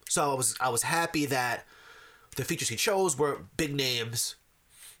 So I was happy that the features he chose were big names,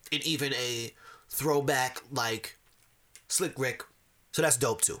 and even a throwback like Slick Rick. So that's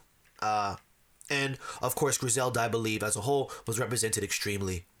dope too. And of course, Griselda, I believe, as a whole, was represented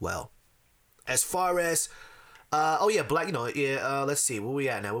extremely well. As far as Black, let's see, where we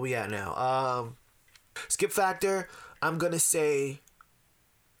at now? Skip factor, I'm gonna say,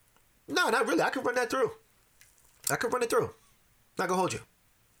 no, not really. I can run it through. Not gonna hold you.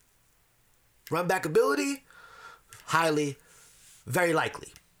 Run back ability, highly, very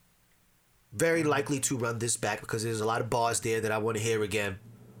likely to run this back because there's a lot of bars there that I want to hear again.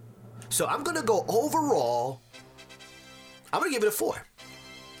 So I'm gonna go overall. I'm gonna give it a 4.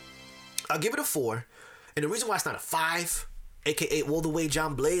 I'll give it a 4. And the reason why it's not a 5, aka all the way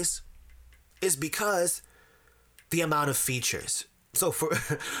John Blaze, is because the amount of features. So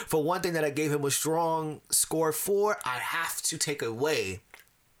for one thing that I gave him a strong score for, I have to take away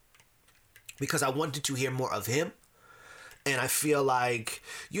because I wanted to hear more of him. And I feel like,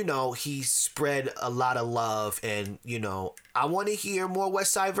 he spread a lot of love, and, I want to hear more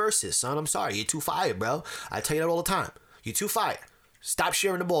West Side verses. Son, I'm sorry, you're too fired, bro. I tell you that all the time. You're too fired. Stop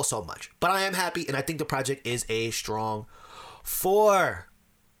sharing the ball so much. But I am happy, and I think the project is a strong 4.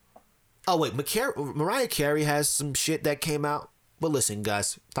 Oh, wait, Mariah Carey has some shit that came out. But listen,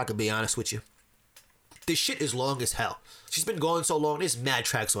 guys, if I could be honest with you, this shit is long as hell. She's been going so long, there's mad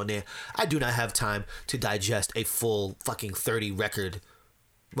tracks on there. I do not have time to digest a full fucking 30 record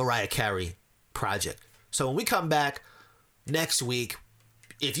Mariah Carey project. So when we come back next week,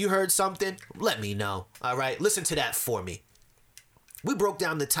 if you heard something, let me know. All right, listen to that for me. We broke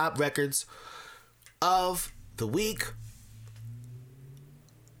down the top records of the week.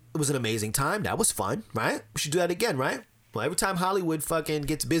 It was an amazing time. That was fun, right? We should do that again, right? Well, every time Hollywood fucking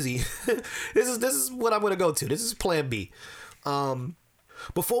gets busy, this is what I'm gonna go to. This is Plan B.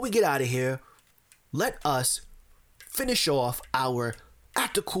 Before we get out of here, let us finish off our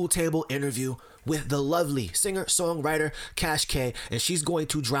At the Cool Table interview with the lovely singer-songwriter Cash K, and she's going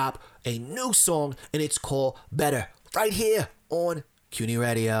to drop a new song, and it's called Better, right here on CUNY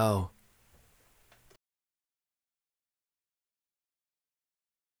Radio.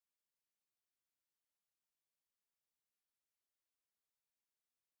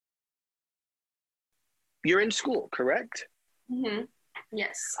 You're in school, correct? Mm-hmm.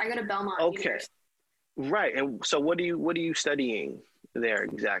 Yes, I go to Belmont. Okay, University. right. And so, what are you studying there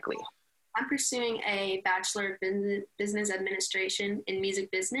exactly? I'm pursuing a Bachelor of Business Administration in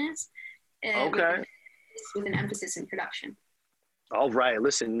music business. Okay. With an emphasis in production. All right.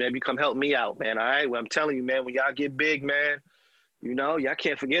 Listen, maybe come help me out, man. All right. Well, I'm telling you, man, when y'all get big, man, y'all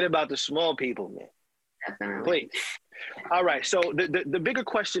can't forget about the small people, man. Definitely. Please. All right. So the bigger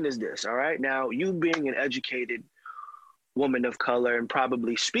question is this. All right. Now, you being an educated woman of color and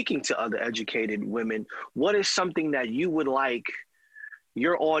probably speaking to other educated women, what is something that you would like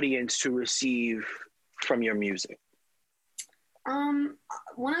your audience to receive from your music?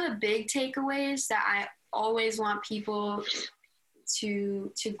 One of the big takeaways that I always want people to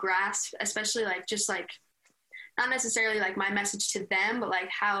grasp, especially not necessarily like my message to them, but like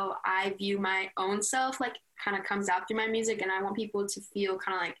how I view my own self, like kind of comes out through my music. And I want people to feel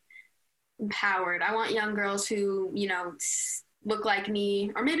kind of like empowered. I want young girls who, look like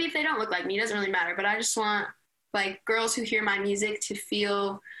me, or maybe if they don't look like me, it doesn't really matter. But I just want like girls who hear my music to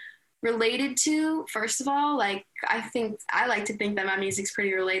feel related to, first of all. Like I like to think that my music's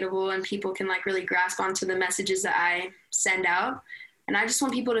pretty relatable and people can like really grasp onto the messages that I send out. And I just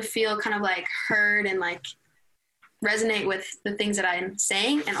want people to feel kind of like heard and like resonate with the things that I'm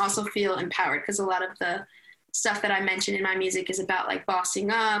saying, and also feel empowered, because a lot of the stuff that I mentioned in my music is about like bossing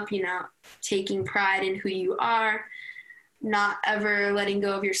up, taking pride in who you are, not ever letting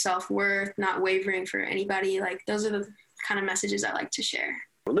go of your self-worth, not wavering for anybody. Like those are the kind of messages I like to share.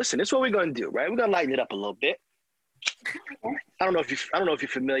 Well, listen, this is what we're going to do, right? We're going to lighten it up a little bit. Okay. I don't know if you're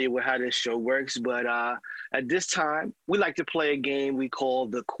familiar with how this show works, but at this time, we like to play a game we call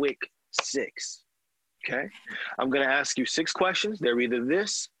the Quick Six. Okay? I'm going to ask you 6 questions. They're either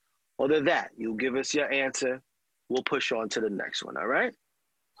this or they're that. You'll give us your answer. We'll push on to the next one, all right?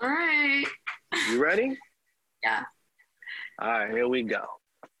 All right. You ready? Yeah. All right, here we go.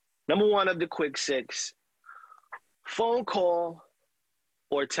 Number 1 of the Quick Six, phone call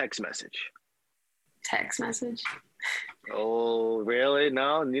or text message? Text message. Oh, really?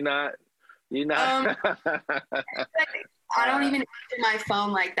 No, you're not. I don't even answer my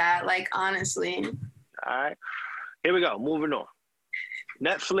phone like that, like honestly. All right, here we go. Moving on.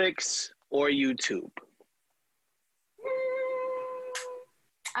 Netflix or YouTube?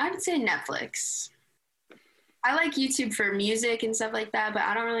 I would say Netflix. I like YouTube for music and stuff like that, but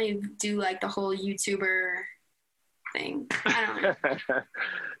I don't really do like the whole YouTuber thing. I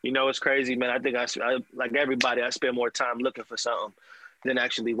don't know. It's crazy, man. I think I like everybody, I spend more time looking for something than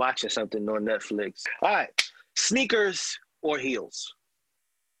actually watching something on Netflix. All right, sneakers or heels?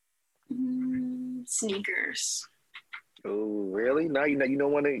 Sneakers. Oh, really? Now you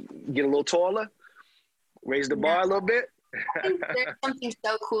don't want to get a little taller? Raise the bar a little bit? I think there's something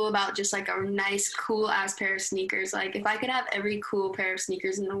so cool about just like a nice, cool ass pair of sneakers. Like if I could have every cool pair of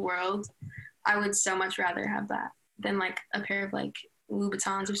sneakers in the world, I would so much rather have that than like a pair of like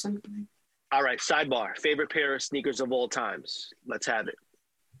Louboutins or something. All right, sidebar. Favorite pair of sneakers of all times? Let's have it.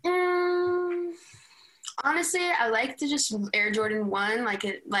 Honestly, I like to just Air Jordan 1, like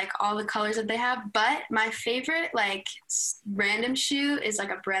all the colors that they have. But my favorite like random shoe is like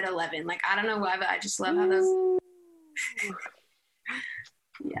a Bred 11. Like I don't know why, but I just love how those.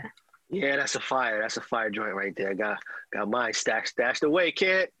 Yeah. Yeah, that's a fire joint right there. Got mine stashed away,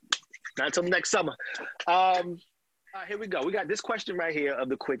 kid. Not until next summer. Here we go. We got this question right here of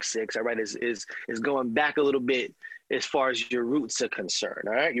the Quick Six. All right, is going back a little bit as far as your roots are concerned.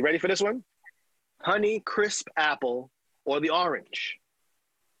 All right, you ready for this one? Honey Crisp apple or the orange?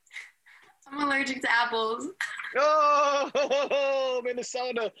 I'm allergic to apples. Oh,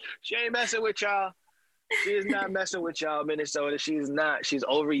 Minnesota. She ain't messing with y'all. She is not messing with y'all, Minnesota. She's not. She's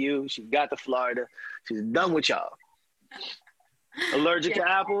over you. She got to Florida. She's done with y'all. Allergic to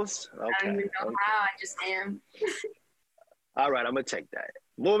apples? Okay. I don't even know how. I just am. All right, I'm going to take that.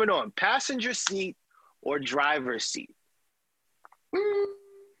 Moving on. Passenger seat or driver's seat?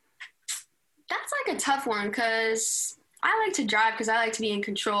 That's like a tough one because I like to drive because I like to be in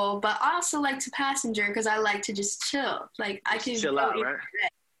control, but I also like to passenger because I like to just chill. Like I can chill out, right?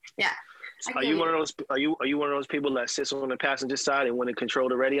 Yeah. Are you one of those? Are you one of those people that sits on the passenger side and want to control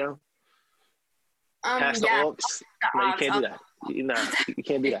the radio? Pass the aux? No, you can't do that. You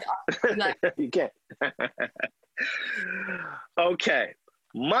can't do that. You can't. Okay.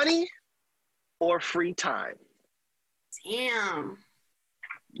 Money or free time? Damn.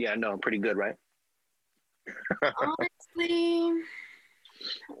 Yeah, no, I'm pretty good, right? Honestly,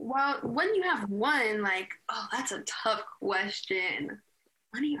 well, when you have one, like, oh, that's a tough question.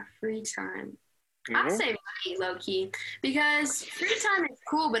 Money or free time? I'll say money, low-key, because free time is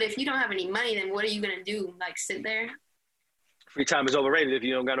cool, but if you don't have any money, then what are you going to do? Like, sit there? Free time is overrated if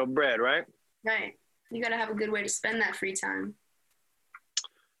you don't got no bread, right? Right. You got to have a good way to spend that free time.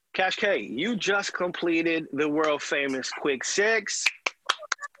 Cash K, you just completed the world-famous Quick Six.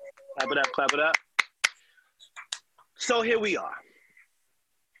 Clap it up, clap it up. So here we are.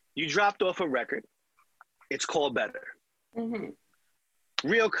 You dropped off a record. It's called Better. Mm-hmm.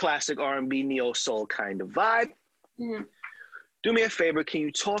 Real classic R&B, neo-soul kind of vibe. Mm-hmm. Do me a favor. Can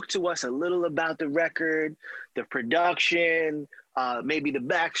you talk to us a little about the record, the production, maybe the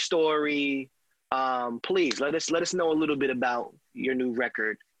backstory? Please let us know a little bit about your new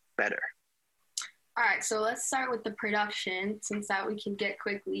record, Better. All right, so let's start with the production, since that we can get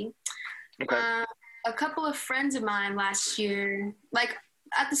quickly. Okay. A couple of friends of mine last year, like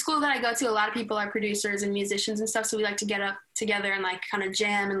at the school that I go to, a lot of people are producers and musicians and stuff, so we like to get up together and like kind of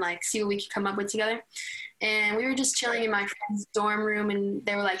jam and like see what we could come up with together. And we were just chilling in my friend's dorm room, and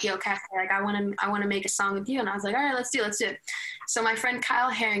they were like, "Yo, Cass, like I want to make a song with you." And I was like, "All right, let's do it." So my friend Kyle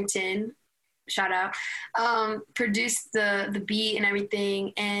Harrington, shout out, produced the beat and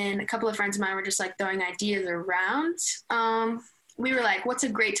everything, and a couple of friends of mine were just like throwing ideas around. We were like, what's a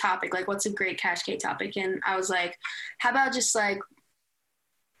great topic? Like, what's a great Cash K topic? And I was like, how about just like,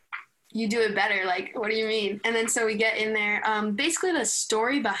 you do it better? Like, what do you mean? And then so we get in there. Basically the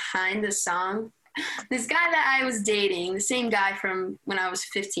story behind the song, this guy that I was dating, the same guy from when I was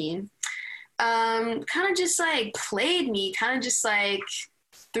 15, kind of just like played me, kind of just like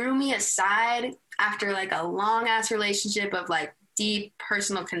threw me aside after like a long ass relationship of like deep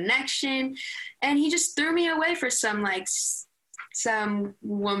personal connection. And he just threw me away for some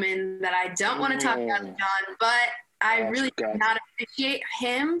woman that I don't want to talk about, John, but I really did not appreciate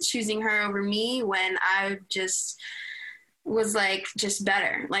him choosing her over me when I just was like, just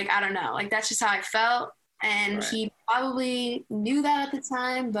better. Like, I don't know, like that's just how I felt. And he probably knew that at the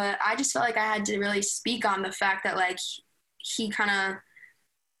time, but I just felt like I had to really speak on the fact that like he kind of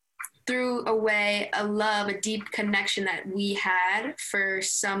threw away a deep connection that we had for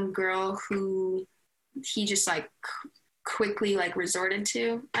some girl who he just like quickly like resorted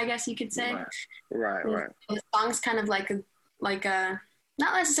to, I guess you could say. Right. The song's kind of like a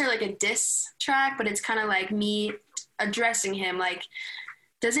not necessarily like a diss track, but it's kind of like me addressing him. Like,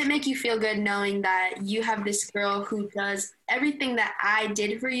 does it make you feel good knowing that you have this girl who does everything that I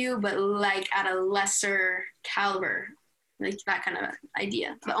did for you, but like at a lesser caliber? Like that kind of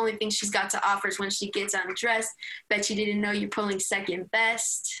idea. The only thing she's got to offer is when she gets undressed. Bet you didn't know you're pulling second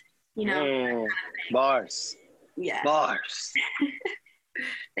best. You know. Kind of bars. Yeah. Bars.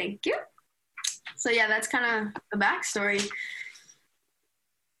 Thank you. So yeah, that's kind of the backstory.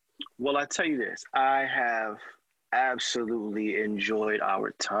 Well, I tell you this, I have absolutely enjoyed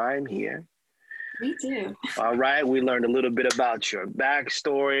our time here. Me too. All right. We learned a little bit about your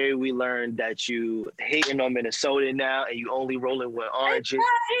backstory. We learned that you hating on Minnesota now and you only rolling with oranges.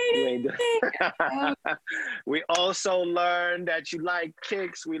 We also learned that you like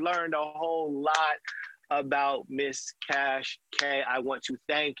kicks. We learned a whole lot about Miss Cash K. I want to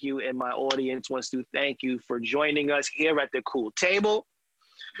thank you, and my audience wants to thank you for joining us here at the Cool Table.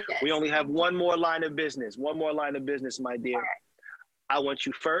 Yes. We only have one more line of business, my dear. Right. I want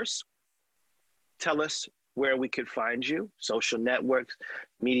you first. Tell us where we could find you, social networks,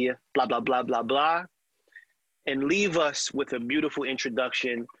 media, blah, blah, blah, blah, blah. And leave us with a beautiful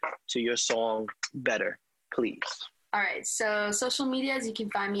introduction to your song, Better, please. All right, so social medias, you can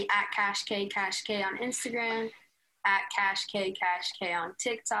find me at Cash K on Instagram, at Cash K on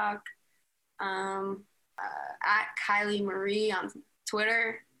TikTok, at Kylie Marie on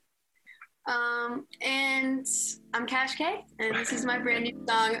Twitter. And I'm Cash K, and this is my brand new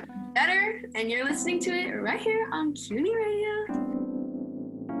song, Better, and you're listening to it right here on CUNY Radio.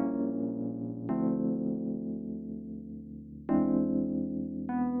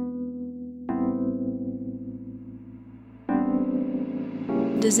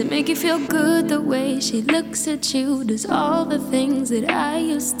 Does it make you feel good the way she looks at you? Does all the things that I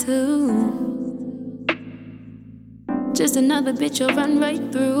used to? Just another bitch you'll run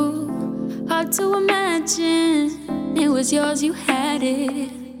right through. Hard to imagine it was yours, you had it.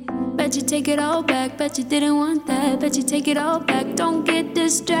 Bet you take it all back, bet you didn't want that. Bet you take it all back, don't get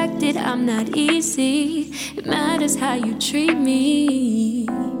distracted. I'm not easy, it matters how you treat me.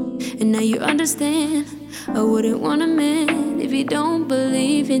 And now you understand, I wouldn't want a man if he don't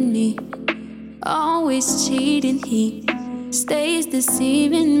believe in me. Always cheating, he stays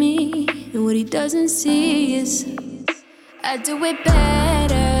deceiving me. And what he doesn't see is I do it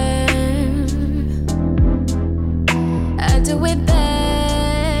better. I do it better.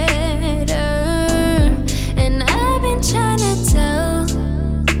 And I've been trying to tell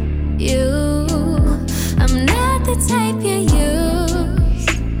you I'm not the type you used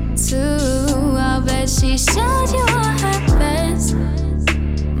to. I'll bet she showed you all her best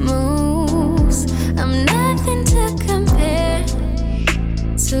moves. I'm nothing to compare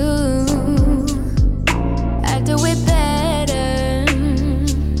to. I do it better.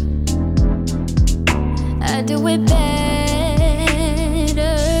 I do it better.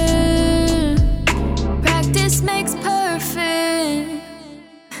 Practice makes perfect.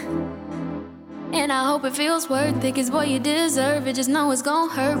 And I hope it feels worth it, 'cause boy, you deserve it. Just know it's gonna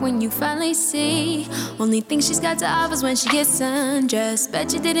hurt when you finally see. Only thing she's got to offer is when she gets undressed.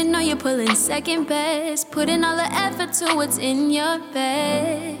 Bet you didn't know you're pulling second best. Putting all the effort to what's in your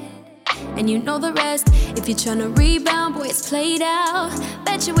bed. And you know the rest. If you're tryna rebound, boy, it's played out.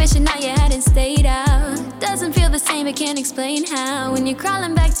 Bet you wishing now you hadn't stayed out. Doesn't feel the same, I can't explain how. When you're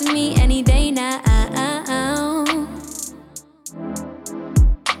crawling back to me any day now.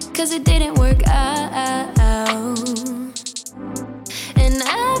 'Cause it didn't work out. And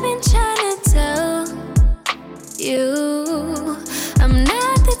I've been trying to tell you I'm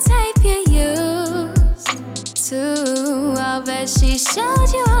not the type you used to. I'll bet she showed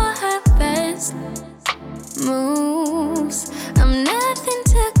you all her best moves. I'm nothing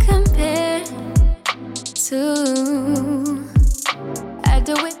to compare to. I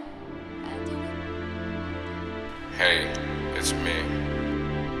do it. Hey, it's me.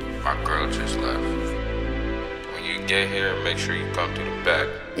 My girl just left. When you get here, make sure you come through the back.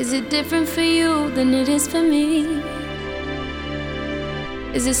 Is it different for you than it is for me?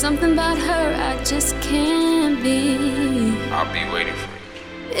 Is there something about her I just can't be? I'll be waiting for you.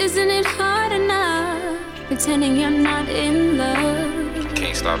 Isn't it hard enough pretending you're not in love? I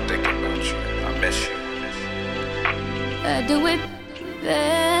can't stop thinking about you. I miss you. I do it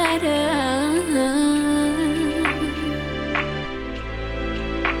better.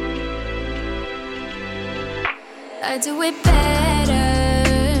 I do it better.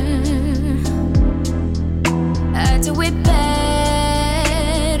 I do it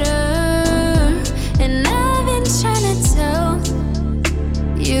better. And I've been trying to tell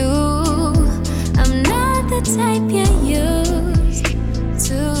you I'm not the type you used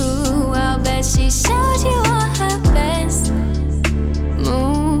to. I'll bet she showed you all her best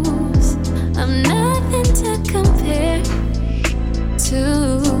moves. I'm nothing to compare to.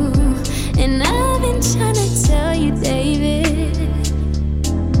 And I've been trying to tell you, David,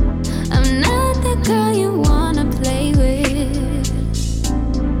 I'm not the girl you wanna play with.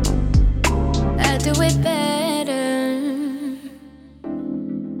 I do it better.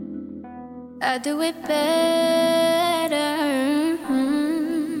 I do it better.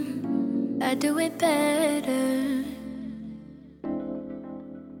 I do it better.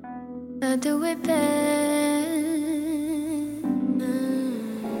 I do it better.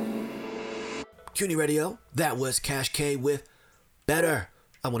 CUNY Radio, that was Cash K with Better.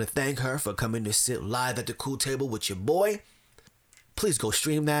 I want to thank her for coming to sit live at the Cool Table with your boy. Please go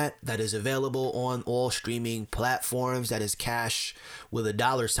stream that. That is available on all streaming platforms. That is Cash with a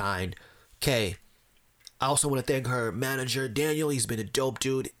 $sign K. I also want to thank her manager, Daniel. He's been a dope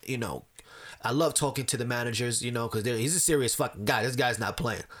dude. You know, I love talking to the managers, you know, because he's a serious fucking guy. This guy's not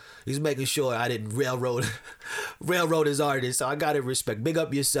playing. He's making sure I didn't railroad his artist. So I got to respect. Big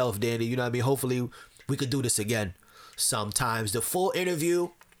up yourself, Danny. You know what I mean? Hopefully we could do this again sometimes. The full interview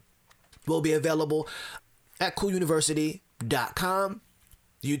will be available at cooluniversity.com,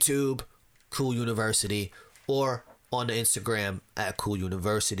 YouTube, Cool University, or on the Instagram at Cool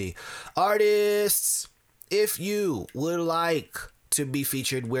University. Artists, if you would like to be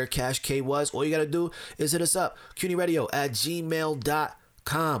featured where Cash K was, all you got to do is hit us up,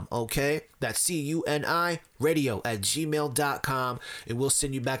 CUNYradio@gmail.com, okay? That's CUNI radio@gmail.com, and we'll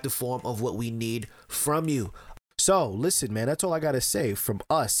send you back the form of what we need from you. So, listen, man, that's all I got to say from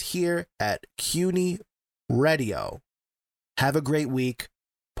us here at CUNY Radio. Have a great week.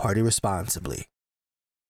 Party responsibly.